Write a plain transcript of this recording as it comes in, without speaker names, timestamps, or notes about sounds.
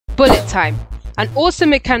Bullet time. An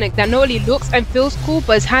awesome mechanic that not only looks and feels cool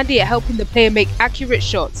but is handy at helping the player make accurate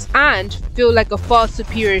shots and feel like a far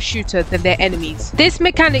superior shooter than their enemies. This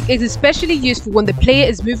mechanic is especially useful when the player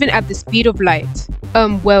is moving at the speed of light.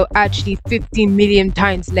 Well, actually 15 million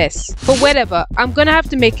times less. But whatever, I'm gonna have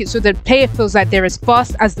to make it so that the player feels like they're as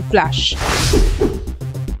fast as the Flash.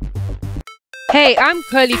 Hey, I'm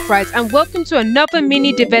Curly Fries and welcome to another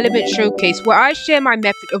mini development showcase where I share my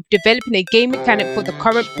method of developing a game mechanic for the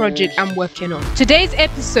current project I'm working on. Today's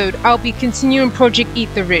episode, I'll be continuing Project Eat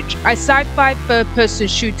the Rich, a sci-fi third-person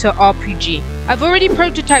shooter RPG. I've already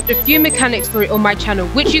prototyped a few mechanics for it on my channel,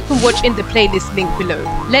 which you can watch in the playlist link below.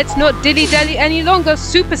 Let's not dilly-dally any longer,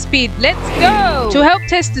 Superspeed, let's go! To help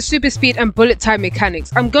test the Superspeed and bullet time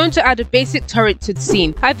mechanics, I'm going to add a basic turret to the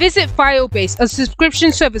scene. I visit Firebase, a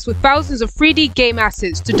subscription service with thousands of 3D game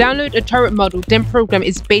assets to download a turret model, then program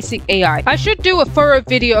its basic AI. I should do a thorough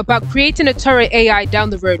video about creating a turret AI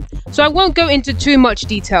down the road, so I won't go into too much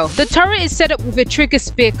detail. The turret is set up with a trigger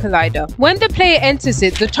spear collider. When the player enters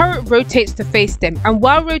it, the turret rotates to face them, and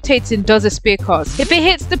while rotating does a spear cast. If it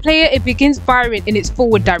hits the player, it begins firing in its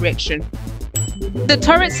forward direction. The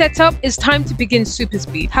turret setup is time to begin super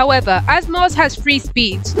speed. However, as Mars has 3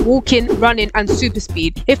 speeds, walking, running and super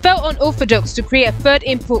speed, it felt unorthodox to create a third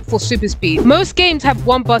input for super speed. Most games have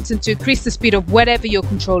one button to increase the speed of whatever you're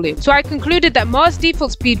controlling, so I concluded that Mars'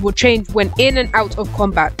 default speed will change when in and out of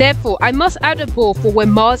combat. Therefore, I must add a ball for when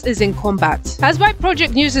Mars is in combat. As my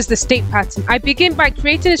project uses the state pattern, I begin by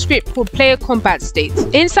creating a script called player combat state.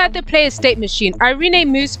 Inside the player state machine, I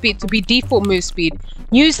rename move speed to be default move speed,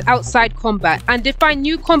 used outside combat, and define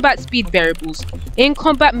new combat speed variables, in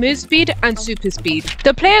combat move speed and super speed.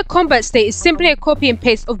 The player combat state is simply a copy and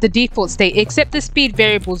paste of the default state, except the speed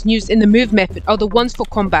variables used in the move method are the ones for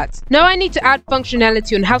combat. Now I need to add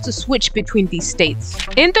functionality on how to switch between these states.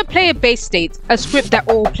 In the player base state, a script that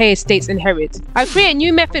all player states inherit, I create a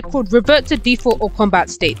new method called revert to default or combat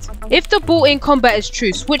state. If the ball in combat is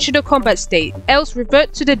true, switch to the combat state, else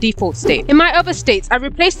revert to the default state. In my other states, I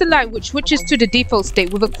replace the line which switches to the default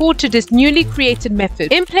state with a call to this newly created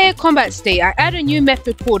method. In player combat state, I add a new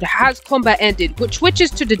method called has combat ended, which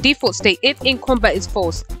switches to the default state if in combat is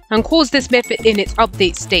false, and calls this method in its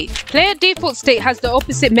update state. Player default state has the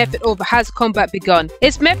opposite method of has combat begun.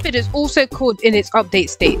 Its method is also called in its update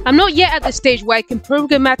state. I'm not yet at the stage where I can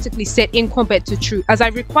programmatically set in combat to true, as I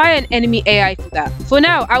require an enemy AI for that. For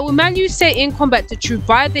now, I will manually set in combat to true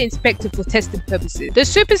via the inspector for testing purposes. The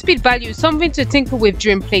super speed value is something to tinker with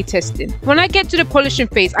during playtesting. When I get to the polishing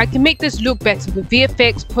phase, I can make this look better with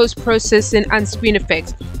VFX, post-processing and screen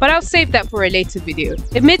effects, but I'll save that for a later video.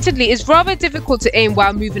 Admittedly, it's rather difficult to aim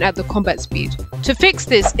while moving at the combat speed. To fix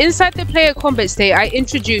this, inside the player combat state, I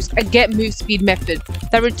introduced a get move speed method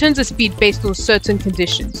that returns a speed based on certain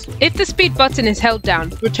conditions. If the speed button is held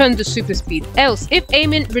down, return the super speed. Else, if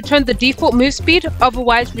aiming, return the default move speed,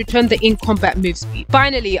 otherwise return the in combat move speed.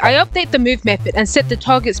 Finally, I update the move method and set the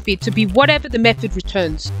target speed to be whatever the method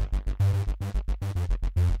returns.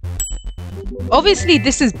 Obviously,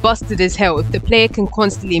 this is busted as hell if the player can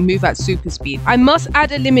constantly move at super speed. I must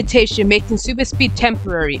add a limitation making super speed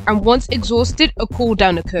temporary, and once exhausted, a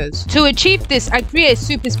cooldown occurs. To achieve this, I create a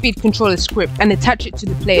super speed controller script and attach it to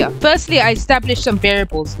the player. Firstly, I establish some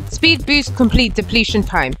variables. Speed boost complete depletion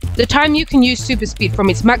time, the time you can use super speed from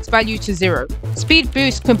its max value to 0. Speed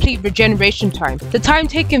boost complete regeneration time, the time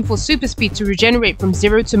taken for super speed to regenerate from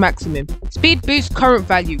 0 to maximum. Speed boost current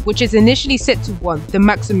value, which is initially set to 1, the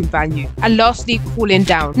maximum value. And lastly, cooling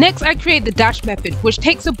down. Next, I create the dash method, which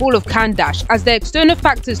takes a ball of can dash as the external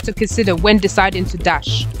factors to consider when deciding to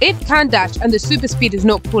dash. If can dash and the super speed is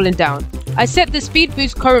not cooling down, I set the speed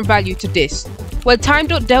boost current value to this, where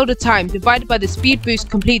time.delta time divided by the speed boost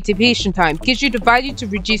complete depletion time gives you the value to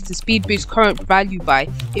reduce the speed boost current value by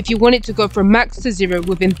if you want it to go from max to 0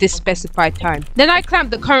 within this specified time. Then I clamp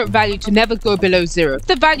the current value to never go below 0. If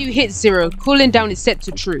the value hits 0, cooling down is set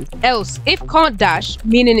to true. Else, if can't dash,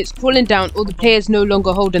 meaning it's cooling down or the player is no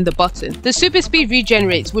longer holding the button, the super speed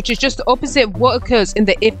regenerates, which is just the opposite of what occurs in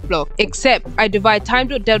the if block, except I divide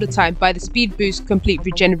time.delta time by the speed boost complete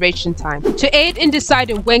regeneration time. To aid in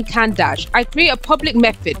deciding when can dash, I create a public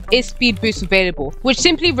method, is speed boost available, which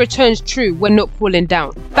simply returns true when not cooling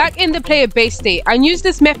down. Back in the player base state, I use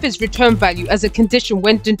this method's return value as a condition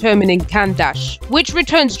when determining can dash, which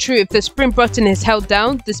returns true if the sprint button is held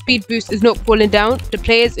down, the speed boost is not cooling down, the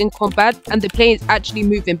player is in combat, and the player is actually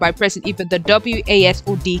moving by pressing either the W, A, S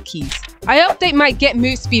or D keys. I update my get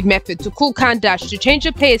move speed method to call can dash to change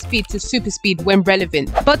the player speed to super speed when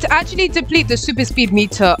relevant. But to actually deplete the super speed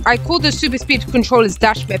meter, I call the super speed controller's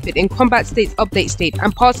dash method in combat state's update state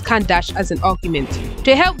and pass can dash as an argument.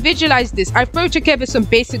 To help visualize this, I throw together some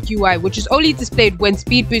basic UI which is only displayed when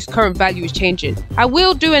speed boost current value is changing. I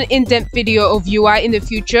will do an in-depth video of UI in the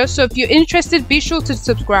future, so if you're interested, be sure to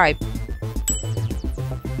subscribe.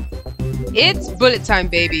 It's bullet time,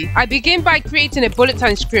 baby. I begin by creating a bullet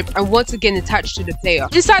time script and once again attach to the player.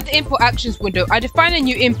 Inside the input actions window, I define a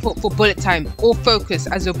new input for bullet time, or focus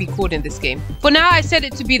as it'll be called in this game. For now, I set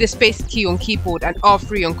it to be the space key on keyboard and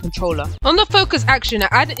R3 on controller. On the focus action, I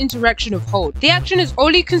add an interaction of hold. The action is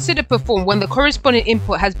only considered performed when the corresponding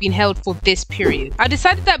input has been held for this period. I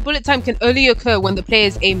decided that bullet time can only occur when the player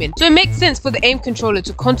is aiming, so it makes sense for the aim controller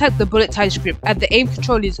to contact the bullet time script as the aim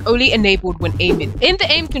controller is only enabled when aiming. In the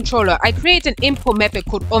aim controller, I create an input method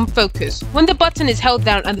called onFocus. When the button is held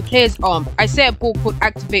down and the player is armed, I set a ball called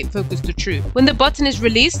activate focus to true. When the button is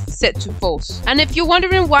released, set to false. And if you're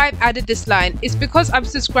wondering why I've added this line, it's because I've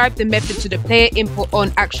subscribed the method to the player input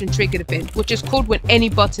on action triggered event, which is called when any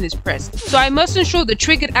button is pressed. So I must ensure the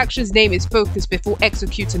triggered action's name is focus before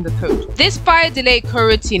executing the code. This fire delay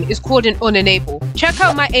coroutine is called an onEnable. Check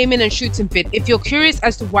out my aiming and shooting vid if you're curious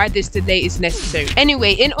as to why this delay is necessary.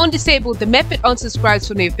 Anyway, in onDisable, the method unsubscribes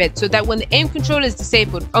from the event so that when the aim controller is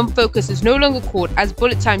disabled, onFocus is no longer called, as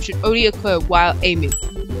bullet time should only occur while aiming.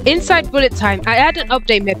 Inside bullet time, I add an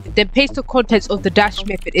update method, then paste the contents of the dash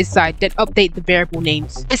method inside, then update the variable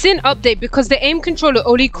names. It's in update because the aim controller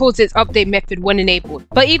only calls its update method when enabled.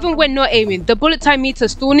 But even when not aiming, the bullet time meter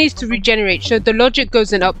still needs to regenerate, so the logic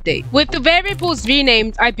goes in update. With the variables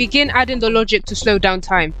renamed, I begin adding the logic to slow down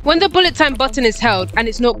time. When the bullet time button is held and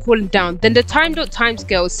it's not cooling down, then the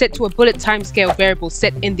time.timescale is set to a bullet timescale variable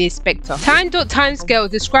set in the inspector. Time.timescale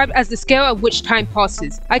is described as the scale at which time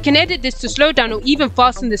passes. I can edit this to slow down or even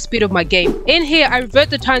fasten the speed of my game. In here, I revert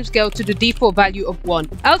the timescale to the default value of 1.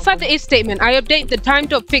 Outside the if statement, I update the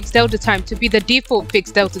time.fixed delta time to be the default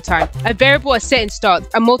fixed delta time, a variable I set in start,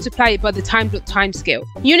 and multiply it by the time.timescale.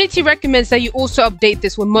 Unity recommends that you also update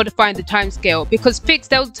this when modifying the timescale because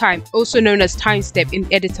fixed delta time, also known as time step in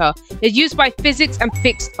editor, is used by physics and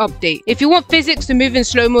fixed update. If you want physics to move in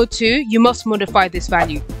slow-mo too, you must modify this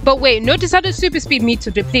value. But wait, notice how the super speed meter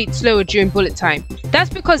depletes slower during bullet time. That's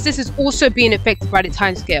because this is also being affected by the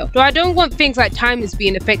timescale, though I don't want things like time is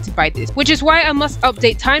being affected by this, which is why I must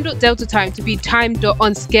update time.delta time to be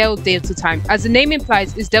time.onscale delta time, as the name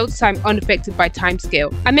implies is delta time unaffected by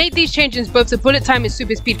timescale. I made these changes both the bullet time and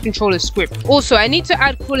super speed controller script. Also, I need to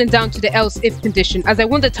add cooling down to the else if condition, as I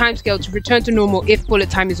want the timescale to return to normal if bullet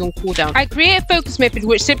time is on cooldown. I create a focus method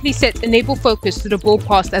which simply sets enable focus to the ball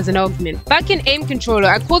passed as an argument. Back in aim controller,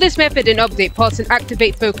 I call this method an update passing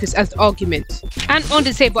activate focus as the argument. And on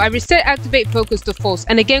disable, I reset activate focus to false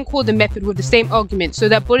and again call the method with the same argument so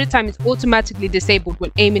that bullet time is automatically disabled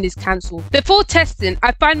when aiming is cancelled. Before testing,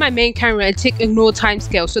 I find my main camera and tick ignore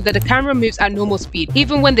timescale so that the camera moves at normal speed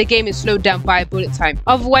even when the game is slowed down by a bullet time.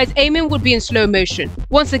 Otherwise, aiming would be in slow motion.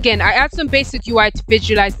 Once again, I add some basic UI to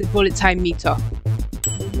visualize the bullet time meter.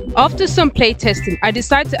 After some play testing, I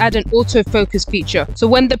decide to add an autofocus feature, so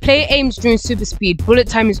when the player aims during super speed, bullet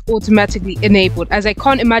time is automatically enabled, as I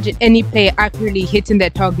can't imagine any player accurately hitting their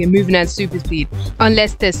target moving at super speed,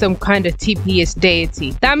 unless there's some kind of TPS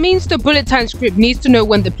deity. That means the bullet time script needs to know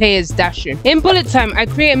when the player is dashing. In bullet time, I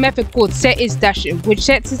create a method called setIsDashing, which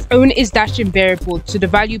sets its own isDashing variable to the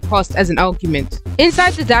value passed as an argument.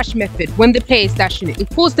 Inside the dash method, when the player is dashing, it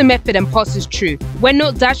calls the method and passes true. When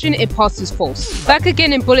not dashing, it passes false. Back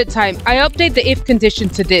again in bullet time, I update the if condition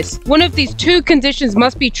to this. One of these two conditions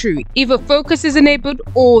must be true. Either focus is enabled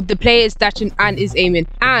or the player is dashing and is aiming,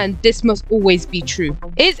 and this must always be true.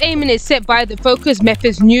 Is aiming is set by the focus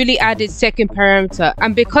method's newly added second parameter,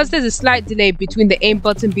 and because there's a slight delay between the aim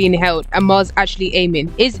button being held and Mars actually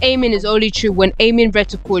aiming, is aiming is only true when aiming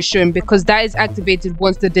reticle is shown because that is activated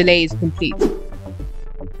once the delay is complete.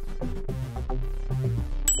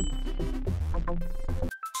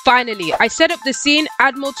 Finally, I set up the scene,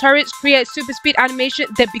 add more turrets, create super speed animation,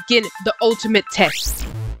 then begin the ultimate test.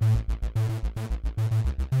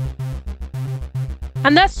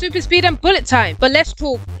 And that's super speed and bullet time. But let's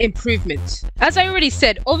talk improvements. As I already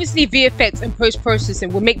said, obviously VFX and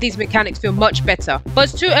post-processing will make these mechanics feel much better, but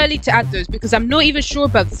it's too early to add those because I'm not even sure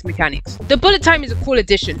about these mechanics. The bullet time is a cool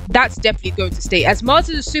addition. That's definitely going to stay, as Mars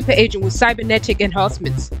is a super agent with cybernetic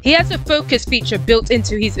enhancements. He has a focus feature built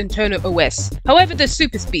into his internal OS. However, the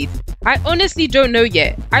super speed, I honestly don't know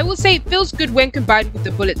yet. I will say it feels good when combined with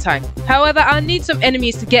the bullet time. However, I'll need some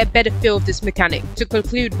enemies to get a better feel of this mechanic to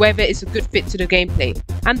conclude whether it's a good fit to the gameplay.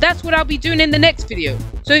 gameplay. And that's what I'll be doing in the next video.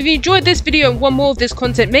 So if you enjoyed this video and want more of this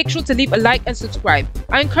content, make sure to leave a like and subscribe.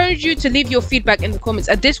 I encourage you to leave your feedback in the comments,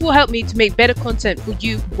 and this will help me to make better content for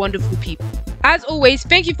you wonderful people. As always,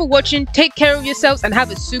 thank you for watching, take care of yourselves and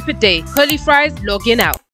have a super day. Curly Fries logging out.